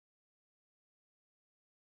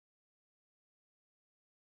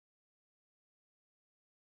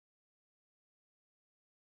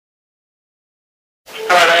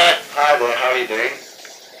How are you doing?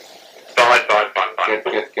 Fine.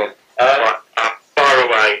 Good. Far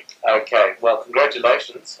away. Okay. Well,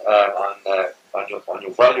 congratulations on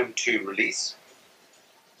your Volume 2 release.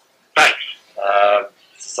 Thanks.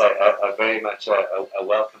 So a very much a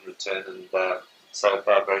welcome return, and so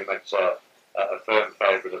far very much a firm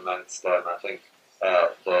favourite amongst I think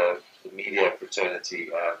the media fraternity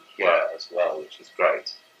here as well, which is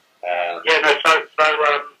great.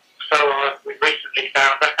 We recently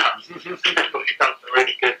found out. We've done some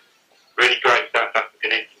really great South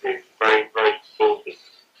African interviews. Very supportive.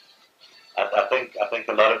 I think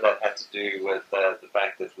a lot of that had to do with the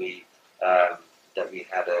fact that we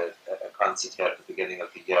had a concert here at the beginning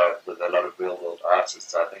of the year with a lot of real world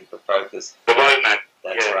artists. I think the focus. The Womack.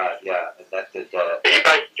 That's right. Yeah, and that did. Are you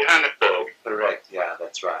based in Johannesburg? Correct. Yeah,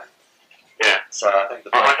 that's right. Yeah. So I think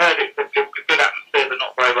I heard it's a good atmosphere, but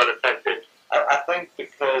not very well attended. I think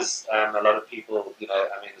because a lot of people,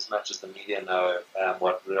 as much as the media know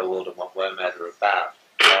what Real World and what WOMAD are about,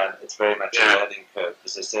 it's very much a learning curve,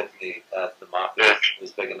 because there's certainly the market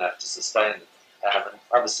is big enough to sustain it. And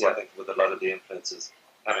obviously, I think with a lot of the influences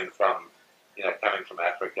coming from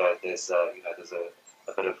Africa, there's a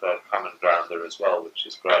bit of common ground there as well, which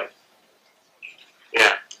is great.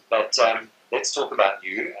 Yeah. But let's talk about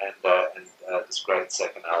you and this great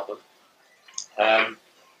second album.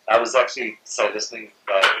 I was actually listening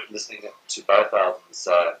to both albums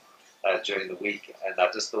during the week, and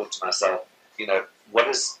I just thought to myself, what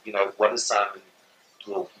is Simon?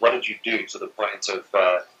 Well, what did you do to the point of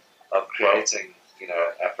creating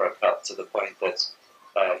Afro Celt, to the point that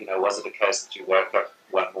was it a case that you woke up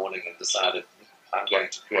one morning and decided, I'm going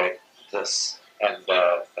to create this, and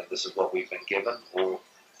this is what we've been given, or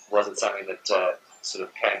was it something that sort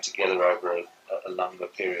of came together over a longer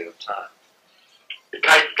period of time? It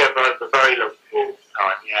came together over a very long period of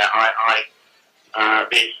time. Yeah,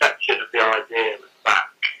 the inception of the idea was back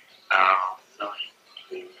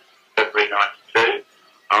February '92.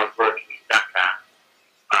 I was working in Dakar,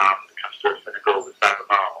 the capital of Senegal, with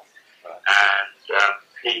Gabriel, and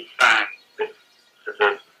he sang this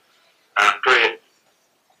sort of great,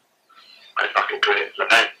 it's like a great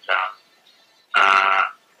lament.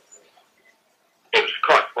 It was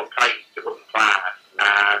quite spontaneous, it wasn't planned,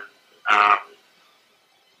 and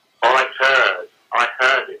I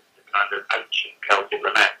heard it, the kind of ancient Celtic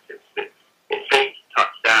lament. It seemed to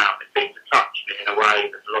touch down, it seemed to touch me in a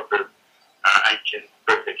way that a lot of ancient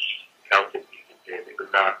British Celtic music did. It was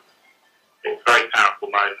a very powerful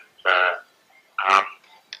moment.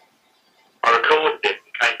 I recorded it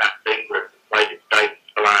and came back to England and played it to David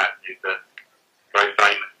Spillane, who's a very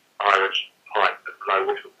famous Irish pipe and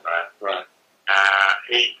low whistle player. Right.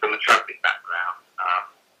 He's from a travelling background.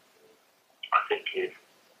 I think his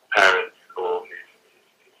parents or his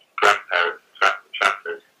grandparents were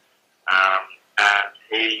travellers, and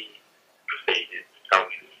he proceeded to tell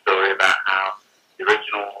me the story about how the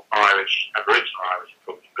Aboriginal Irish were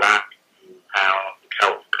probably black, how the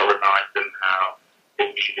Celts colonised them, how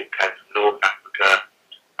his music came from North Africa,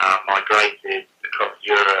 migrated across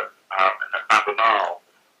Europe, and that Babamal,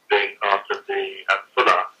 being part of the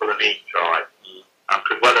Fulani tribe,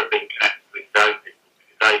 could well have been connected with those people,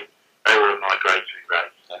 because they were a migratory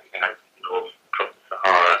race. North across the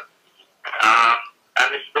Sahara, and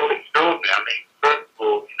this is all extraordinary. I mean, first of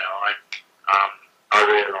all, I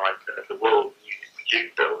realised that as a world music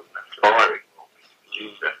producer, I was an aspiring world music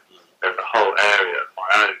producer. There's a whole area of my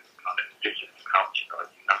own kind of indigenous culture that I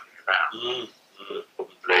knew nothing about.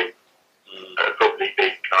 Probably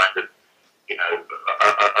been kind of,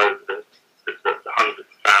 over the hundreds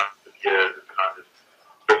of thousands of years of kind of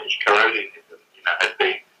British colonialism, has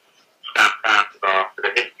been stamped out of our sort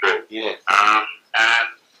of history. Yeah.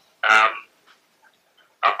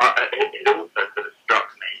 It also sort of struck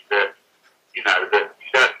me that,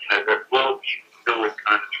 that world music is always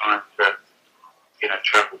kind of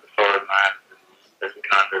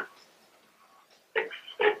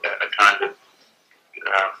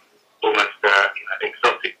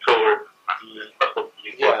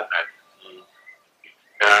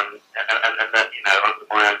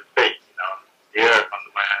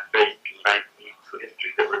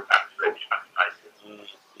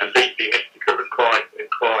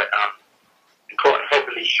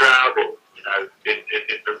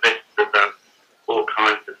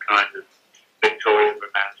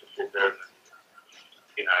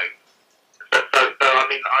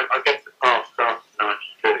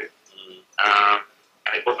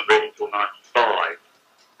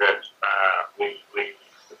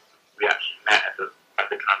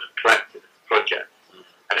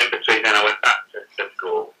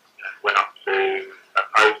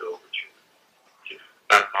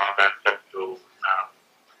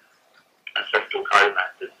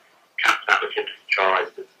applicants tried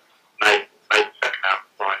to make the second album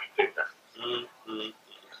finally do that.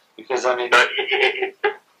 Because I mean, but to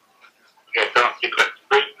answer your question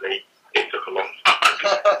briefly, it took a long time.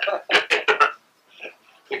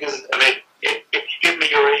 because I mean, if you give me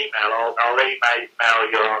your email, I'll email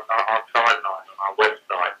you our timeline on our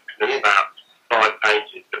website. There's about 5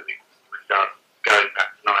 pages that we've done going back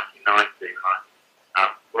to 1990,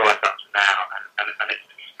 right up to now, and it's an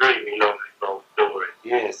extremely long and involved story.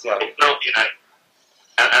 Yes, yeah. It's not, and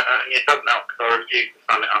it doesn't help because I refuse to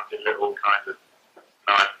sum it up in little kind of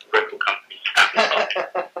nice record company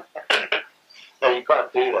sound. No, you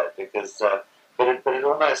can't do that because, but it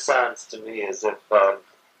almost sounds to me as if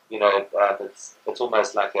it's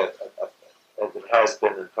almost like it has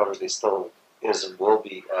been and probably still is and will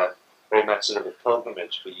be very much sort of a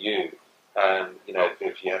pilgrimage for you.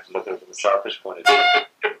 If you have to look at it from a selfish point of view.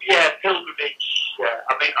 Yeah, pilgrimage. Yeah,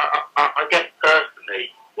 I mean, I guess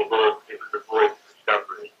personally, it was a voyage of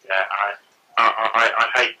discovery. Yeah, I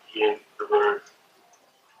hate to use the word.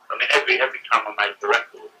 I mean, every time I make a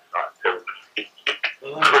record, it's like pilgrimage.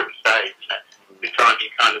 Crusade. Every time you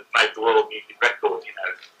kind of make a world music record,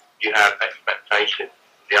 you have expectations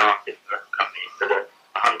from the artist and the company that are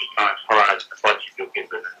 100 times higher than the budget you're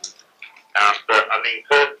given. But I mean,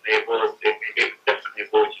 personally, it was definitely a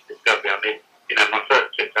voyage of discovery. I mean, my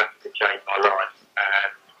first trip to Africa changed my life,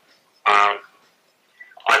 and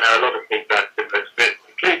I know a lot of people had similar experience,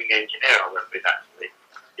 including the engineer I went with, actually,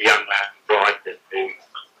 the young lad from Brighton who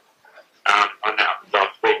I met up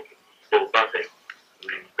last week and he's still buzzing from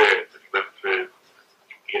the experience that he went through,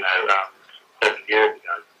 7 years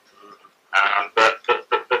ago.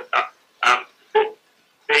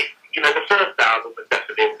 The first album was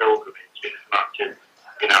definitely a pilgrimage in as much as,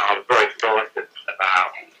 I was very frightened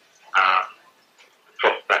about the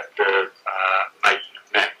prospect of making a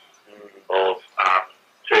mess of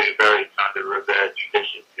two very kind of revered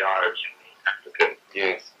traditions, the Irish and the African.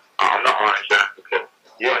 Yes. I'm not Irish or African.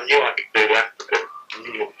 Yeah. I knew I could do the African.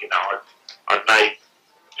 I'd made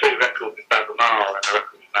 2 records with Babamal and a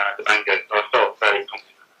record with Man Mango, so I felt very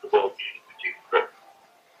confident the world music produced, but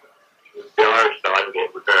the Irish side of it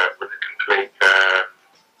was a complete,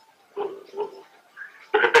 was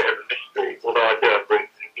a bit of a mystery, although I do have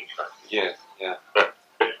roots in England. Yes, yeah. But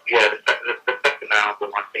the second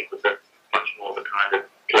album I think was a much more of a kind of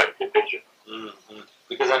collective vision.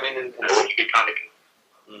 Because I mean, which we kind of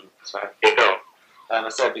sorry. Yeah, go on. I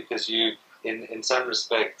say because you, in some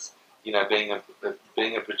respects, being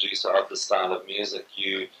a producer of the style of music,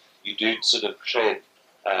 you do sort of tread,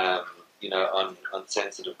 on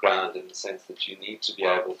sensitive ground in the sense that you need to be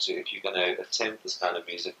able to, if you're going to attempt this kind of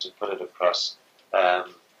music, to put it across,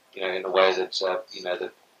 in a way that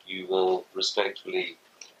that you will respectfully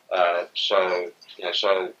showcase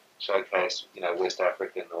West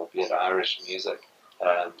African or be it Irish music,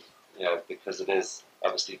 because it is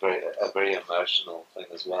obviously a very emotional thing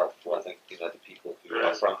as well for I think the people who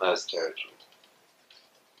are from those territories.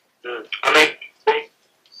 I mean,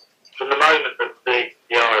 from the moment that the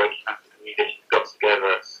Irish and African musicians got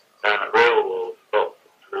together down at Real World for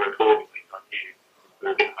the recording things, I knew we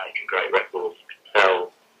were going to make a great record. You could tell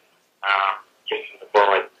just from the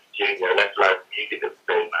vibe in the studio, let alone the music that was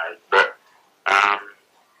being made. But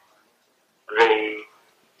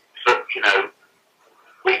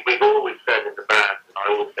we've always said in the band, and I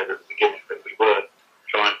always said at the beginning, that we weren't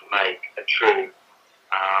trying to make a true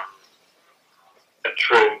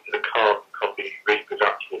carbon copy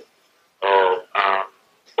reproduction of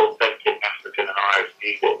authentic African and Irish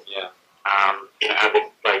music. Yeah. Having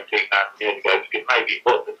played 2,000 years ago, because maybe it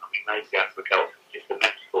wasn't. I mean, maybe Afro Celt was just a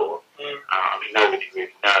metaphor. I mean, nobody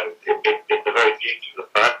really knows. It's a very beautiful,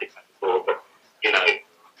 poetic metaphor, but it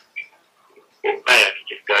may only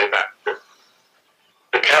just go back to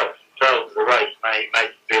the Celts themselves as a race. May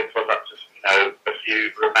just be a product of a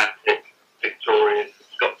few romantic Victorian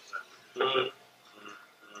Scotsmen.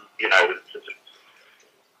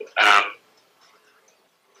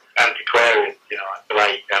 Antiquarians, I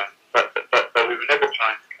believe. But we were never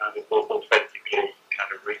trying to kind of authentically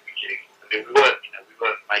kind of reproduce. I mean, we weren't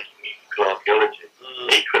making musical archaeology.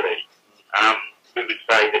 Equally, we would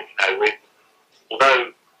say that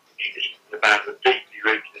although musicians in the band were deeply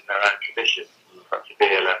rooted in their own traditions, such as the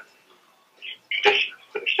traditions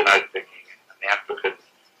for the Chinook singing and the Africans,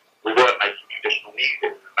 we weren't making traditional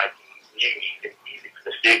music. We were making new music for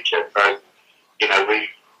the future. So,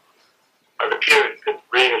 the Puritans couldn't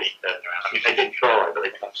really turn around. I mean, they did try, but they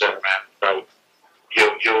couldn't turn around and say,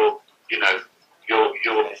 you're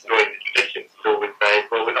destroying the tradition. So we say,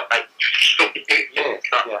 well, we're not making traditional music. Yeah.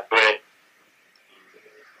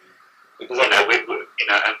 Because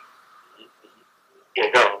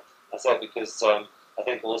go on. say because I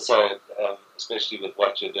think also, especially with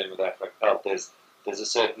what you're doing with Afro Celt, there's a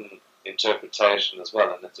certain interpretation as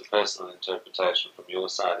well, and it's a personal interpretation from your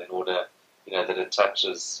side in order, that it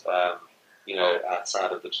touches,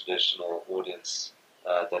 outside of the traditional audience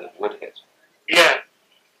that it would hit. Yeah,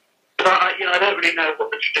 but I don't really know what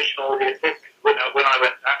the traditional audience is. When I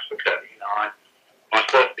went to Africa, my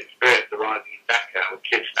first experience arriving in Dakar with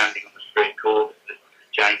kids standing on the street corners listening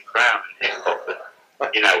to James Brown and hip hop,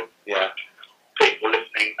 and Yeah. people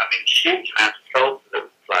listening. I mean, huge amounts of culture that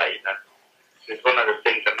was played. And it's one of the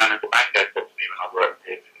things that Manu Dibango said to me when I worked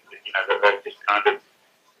here. That there's this kind of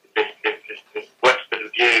this Western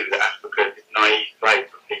view that Africa is this naive place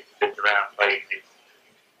where people sit around playing these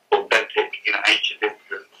authentic, ancient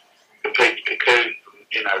instruments, completely cocooned from,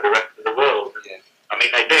 the rest of the world. Yeah. I mean,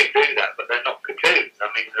 they do that, but they're not cocooned. I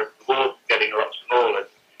mean, the world's getting a lot smaller.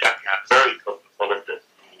 Dakar, very cosmopolitan.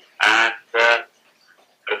 And the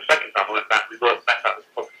second time I went back, we met up with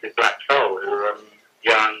Positive Black Soul, who were a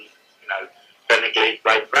young, Senegalese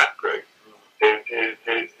black rap group who knew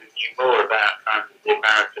more about kind of the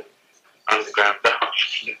American underground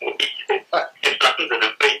dance than we did in London.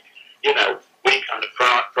 And we kind of I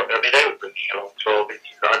mean, they were bringing along 12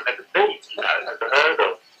 inches that I'd never seen, never heard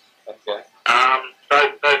of. Okay. So, I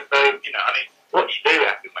mean, what you do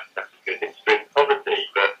have in West Africa is extreme poverty,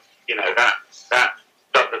 but, that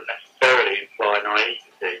doesn't necessarily imply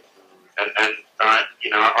naivety. And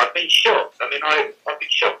I've been shocked. I mean, I've been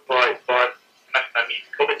shocked by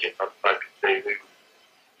musicologists I've spoken to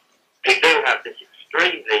who do have this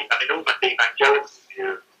extremely, I mean, almost evangelical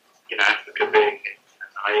view of, Africa being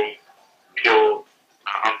a naive, pure,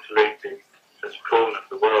 unpolluted corner of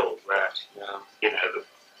the world where,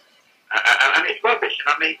 and it's rubbish.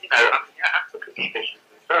 And I mean, African musicians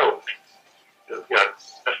themselves,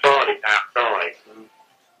 the farthest outside,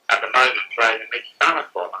 at the moment playing a mixed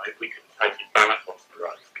balafon. I mean, we couldn't take his balafon for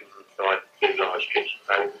us because inside the 2 large kitchen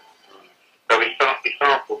tables. So we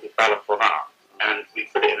sampled his balafon up and we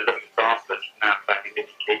put it in a little sampler and he's now playing a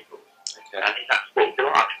MIDI keyboard. Okay. And he's absolutely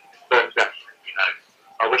delighted. First reaction,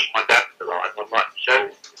 I wish my dad was alive, I'd like to show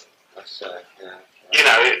him. That's I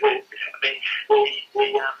mean, so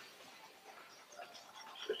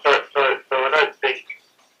I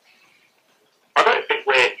don't think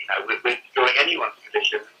we're destroying anyone's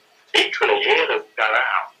tradition. Equally, here they will go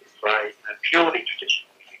out and play purely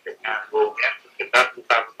traditional music and will that's the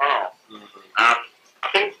Bavamar. I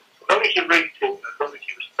think as long as you're rooted, as long as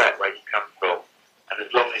you respect where you come from, and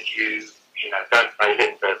as long as you don't pay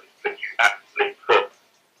lip service, but you actually put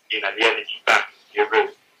the energy back into your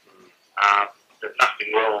roots, there's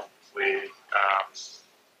nothing wrong with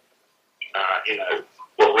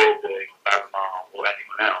what we're doing, Bavamar or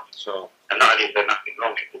anyone else. Sure. And not only is there nothing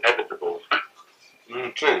wrong, it's inevitable.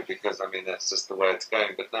 True, because I mean that's just the way it's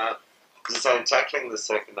going. But now, so tackling the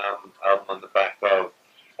second album on the back of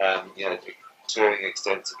touring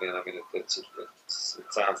extensively, and I mean it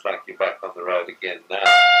sounds like you're back on the road again now.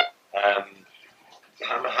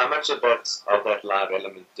 How much of that live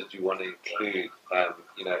element did you want to include,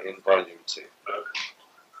 in Volume 2?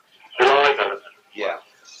 The live element. Yeah.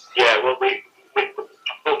 Yeah. Well, we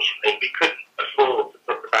unfortunately we couldn't afford to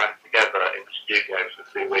put the band together in the studio for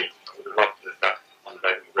 2 weeks. I would have loved to have done on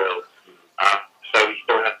David Will. So we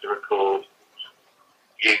still had to record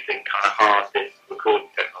using kind of hard disk recording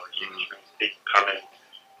technology, which means people come in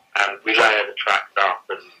and we layer the tracks up,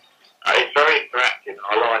 and it's very interactive. And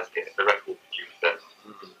I like it as a record producer.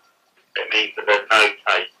 It means that there's no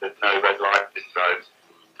tape, there's no red light syndrome.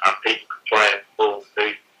 People can play and perform,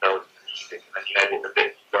 lose themselves in the music, and then you edit the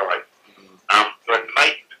bits right. So the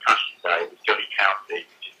amazing percussion day was Johnny County,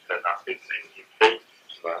 who just turned up in UC,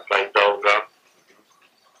 played doll drum,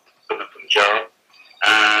 from the Punjab,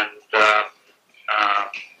 and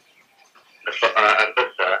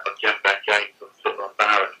Jen James on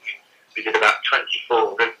Barron. We did about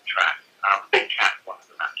 24 rhythm tracks, Big Cat one of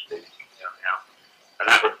them actually, and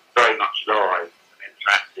that was very much live and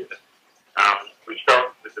interactive. We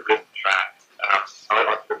started with the rhythm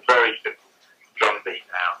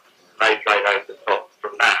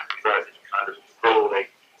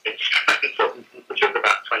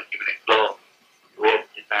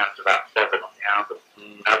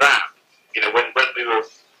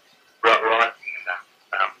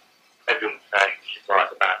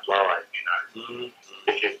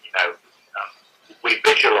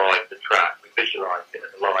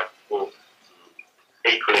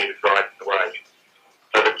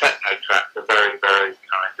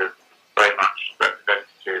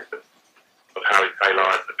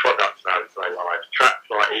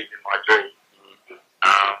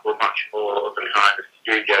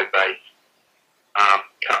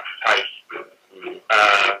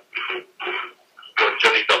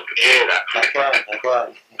I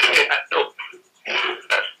can. Yeah, no.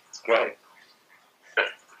 It's great.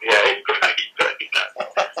 Yeah, it's great, but, you know,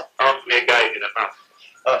 ask me again in a month.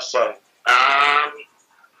 Oh, sorry.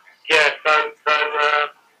 Yeah,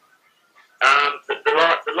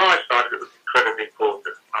 the live side of it was incredibly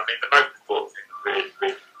important. I mean, the most important thing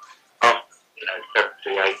was after, you know,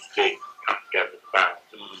 70, 80 gigs, come together as a band,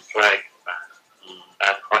 playing as a band.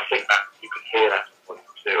 And I think that you can hear that on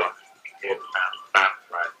volume 2. I think you can hear the sound of the band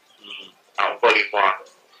playing. On volume 1,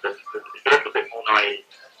 it's a little bit more naive,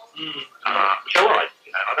 which I like,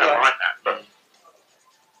 you know, I don't mind that, but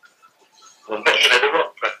you know, the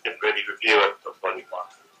Rock Press didn't really review it on volume 1.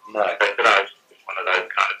 No. They said, oh, it's one of those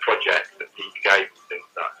kind of projects that Peter Gabriel things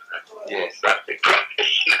done, you know. Yes. That's big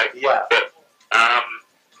rubbish, you know. Yeah. But,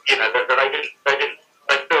 you know, they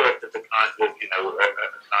saw it as a kind of, you know, a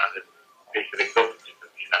kind of piece of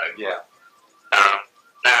exoticism, you know. Yeah.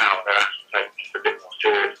 Now they're actually taking it a bit more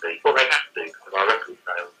seriously. Well, they have to because of our record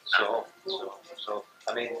sales. Sure.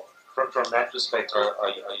 I mean, from that perspective,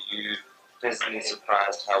 are you pleasantly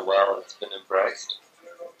surprised how well it's been embraced?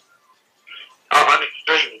 I'm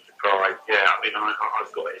extremely surprised, yeah. I mean,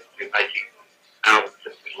 I've got into making albums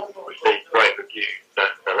that received great reviews,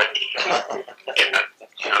 directly. You know,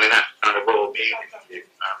 I mean, that's kind of raw music.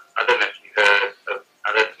 I don't know if you've heard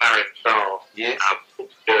of Marion Starr album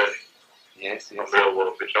called Journey. Yes. On Real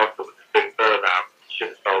World, which I thought was a superb album. Should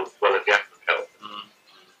have sold as well as the Afro Celt.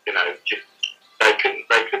 You know, just they couldn't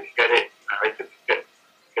get it. They couldn't get it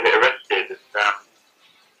arrested. And,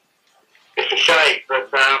 it's a shame, but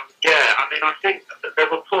yeah. I mean, I think that there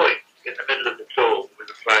were points in the middle of the tour we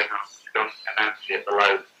were playing up Skunk and Nancy at the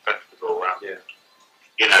Lowe's Festival.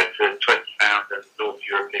 You know, to 20,000 North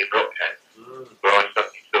European rockheads, where I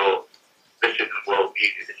suddenly thought, this isn't world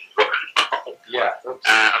music. This is rock and roll. Yeah.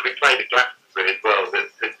 And we played at Glastonbury as well, 2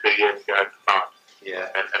 years ago in March. Yeah.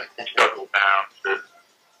 And struggled down to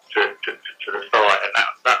the side, and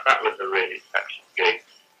that was a really exceptional gig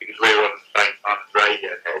because we were on the same time as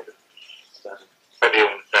Radiohead. And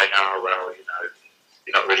everyone was saying, "Oh well, you know,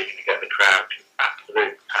 you're not really going to get the crowd."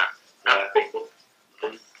 Absolute people,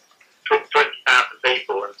 20,000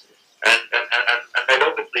 people, and they'd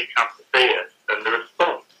obviously come to see us, and the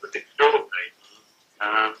response was extraordinary.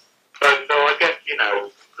 So I guess, you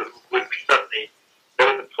know, when we suddenly, there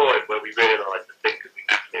was a point where we realised the thing could be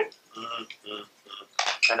massive.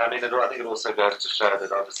 And I mean, I think it also goes to show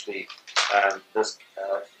that obviously this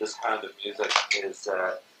kind of music is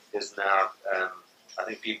now, I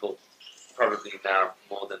think people probably now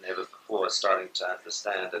more than ever before are starting to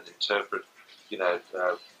understand and interpret, you know,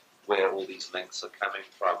 where all these links are coming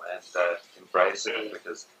from and embracing it,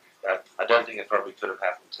 because I don't think it probably could have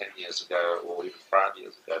happened 10 years ago or even 5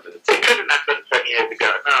 years ago. But it couldn't happen 10 years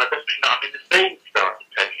ago. No, definitely not. I mean, the scene started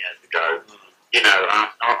 10 years ago. You know,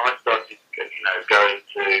 I started, you know, going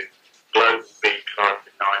to global beat clubs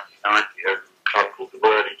in 1990. There was a club called the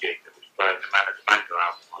Whirligig that was playing the Man of the Mango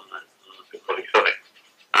album on the Polysonic.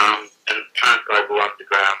 And Trans Global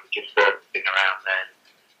Underground was just surfacing around then.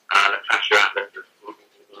 Natasha Atlas was,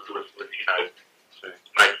 you know,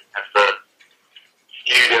 making her first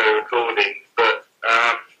studio recordings, but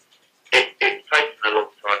it's taken a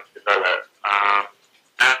long time to develop,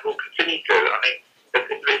 and will continue to. I mean,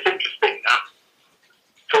 it's interesting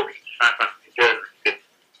talking to South African journalists.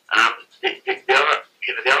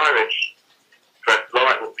 The Irish press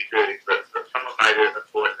like what we do, but someone made a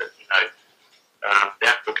point that, you know, the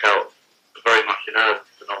Afro Celts are very much an urban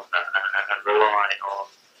phenomenon and rely on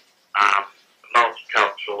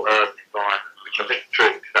multicultural urban environments, which I think is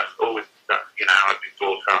true, because that's always, you know, how I've been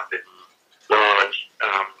brought up in large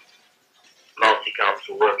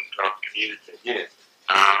multicultural working class communities. Yeah.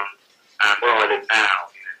 And where I live now,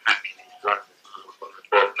 you know, Hackney, East London, was one of the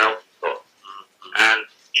first melting pots. And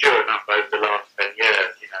sure enough, over the last 10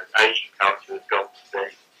 years, you know, Asian culture has gone to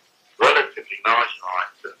be relatively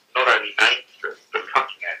marginalised, but not only mainstream, but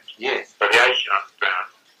cutting edge. Yes. So the Asian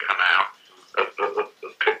underground come out,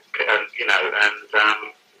 and, you know, and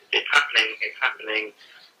it's happening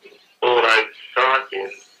all over society,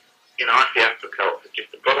 and, you know, I see Afro Celt as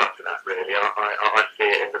just a product of that, really. I see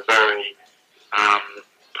it as a very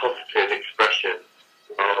positive expression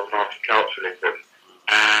of multiculturalism,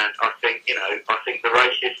 and I think the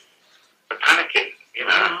racists are panicking, you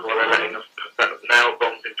know, that's why they're letting us put nail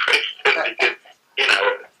bombs in Brixton, because, you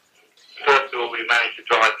know, first of all, we managed to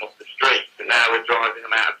drive them off the streets, and now we're driving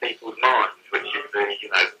them out of people's minds, which is the, you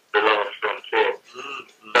know, the last frontier.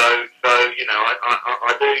 So you know,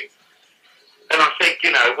 I do, and I think,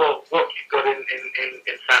 you know, what you've got in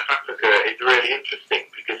South Africa is really interesting,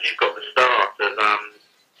 because you've got the start of,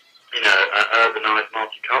 you know, urbanised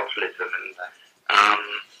multiculturalism, and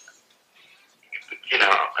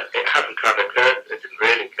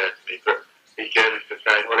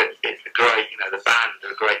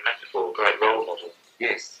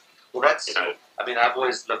I've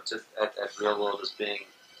always looked at Real World as being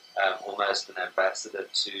almost an ambassador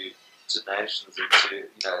to nations and to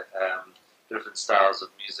different styles of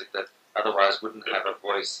music that otherwise wouldn't have a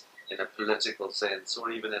voice in a political sense, or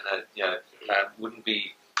even in a wouldn't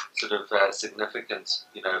be sort of significant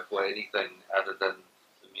for anything other than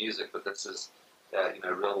the music. But this is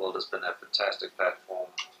Real World has been a fantastic platform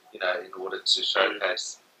in order to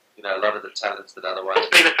showcase a lot of the talents that otherwise.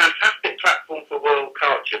 It's been a fantastic platform for world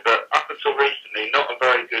culture, but up until recently, not a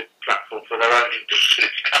very good platform for their own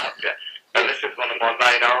indigenous culture. And this is one of my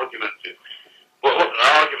main arguments. Well, it wasn't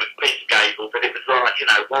an argument piece, Gabriel, but it was like,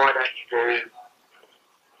 why don't you do,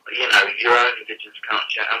 your own indigenous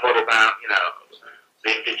culture? And what about,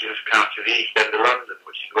 the indigenous culture of the East End of London,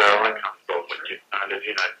 which is where I come from, which is kind of,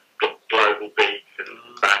 got global beats and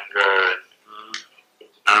banger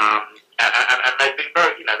and they've been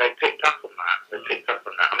very, they picked up on that. They picked up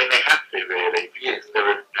on that. I mean, they had to really, because there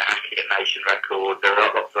was Accurate Nation Records, there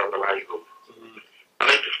are lots of other labels. I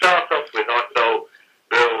mean, to start off with, I thought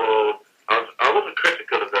Real World, I wasn't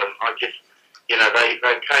critical of them. I just,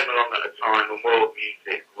 they came along at a time when world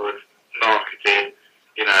music was marketed,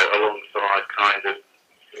 alongside kind of,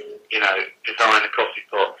 designer coffee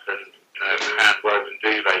pots and, hand-woven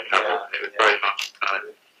duvet covers. And it was very much kind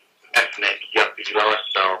of ethnic, yuppie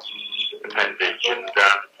lifestyle appendage. And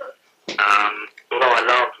although I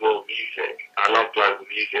loved world music, I love global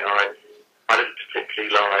music, I didn't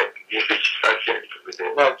particularly like the image associated with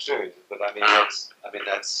it. No, true, but I mean that's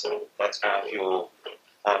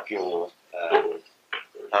half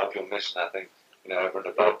your mission, I think. Over and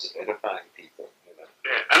above just edifying people.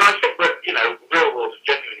 Yeah, and I think that Real World has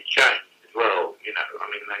genuinely changed as well. I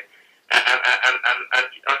mean they. And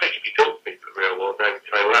I think if you talk to people at Real World, they would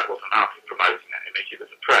say, well, that wasn't us promoting that image, it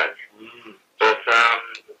was the press. But, I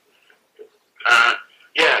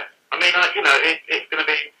mean, it's going to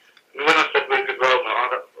be, when I said we're a good role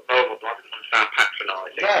model, I didn't want to sound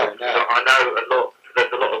patronising. No. I know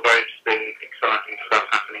there's a lot of very interesting, exciting stuff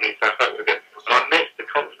happening in South Africa. And I missed the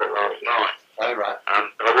concert last night. Oh, right.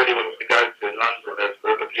 I really wanted to go to in London. There's a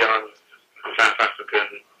group of young South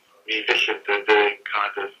African musicians that are doing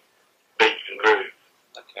kind of beats and grooves.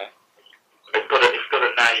 Okay. It's got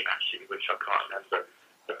a name actually, which I can't remember.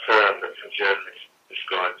 The term that some journalists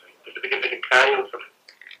described. Does it begin with a K or something?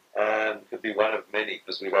 Could be one of many,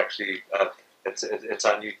 because we've actually it's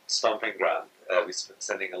our new stomping ground. We're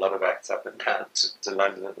sending a lot of acts up and down to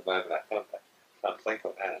London at the moment. I can't think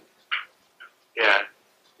of hand. Yeah.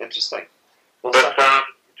 Interesting. Well, but I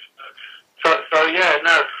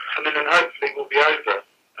mean, and hopefully we'll be over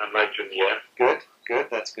later in the year. Good.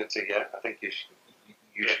 That's good to hear. I think you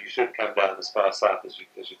should come down as far south as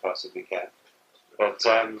you possibly can. But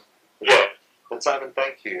But Simon,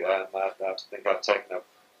 thank you. I think I've taken up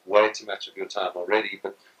way too much of your time already.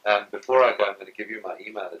 But before I go, I'm going to give you my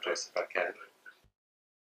email address if I can.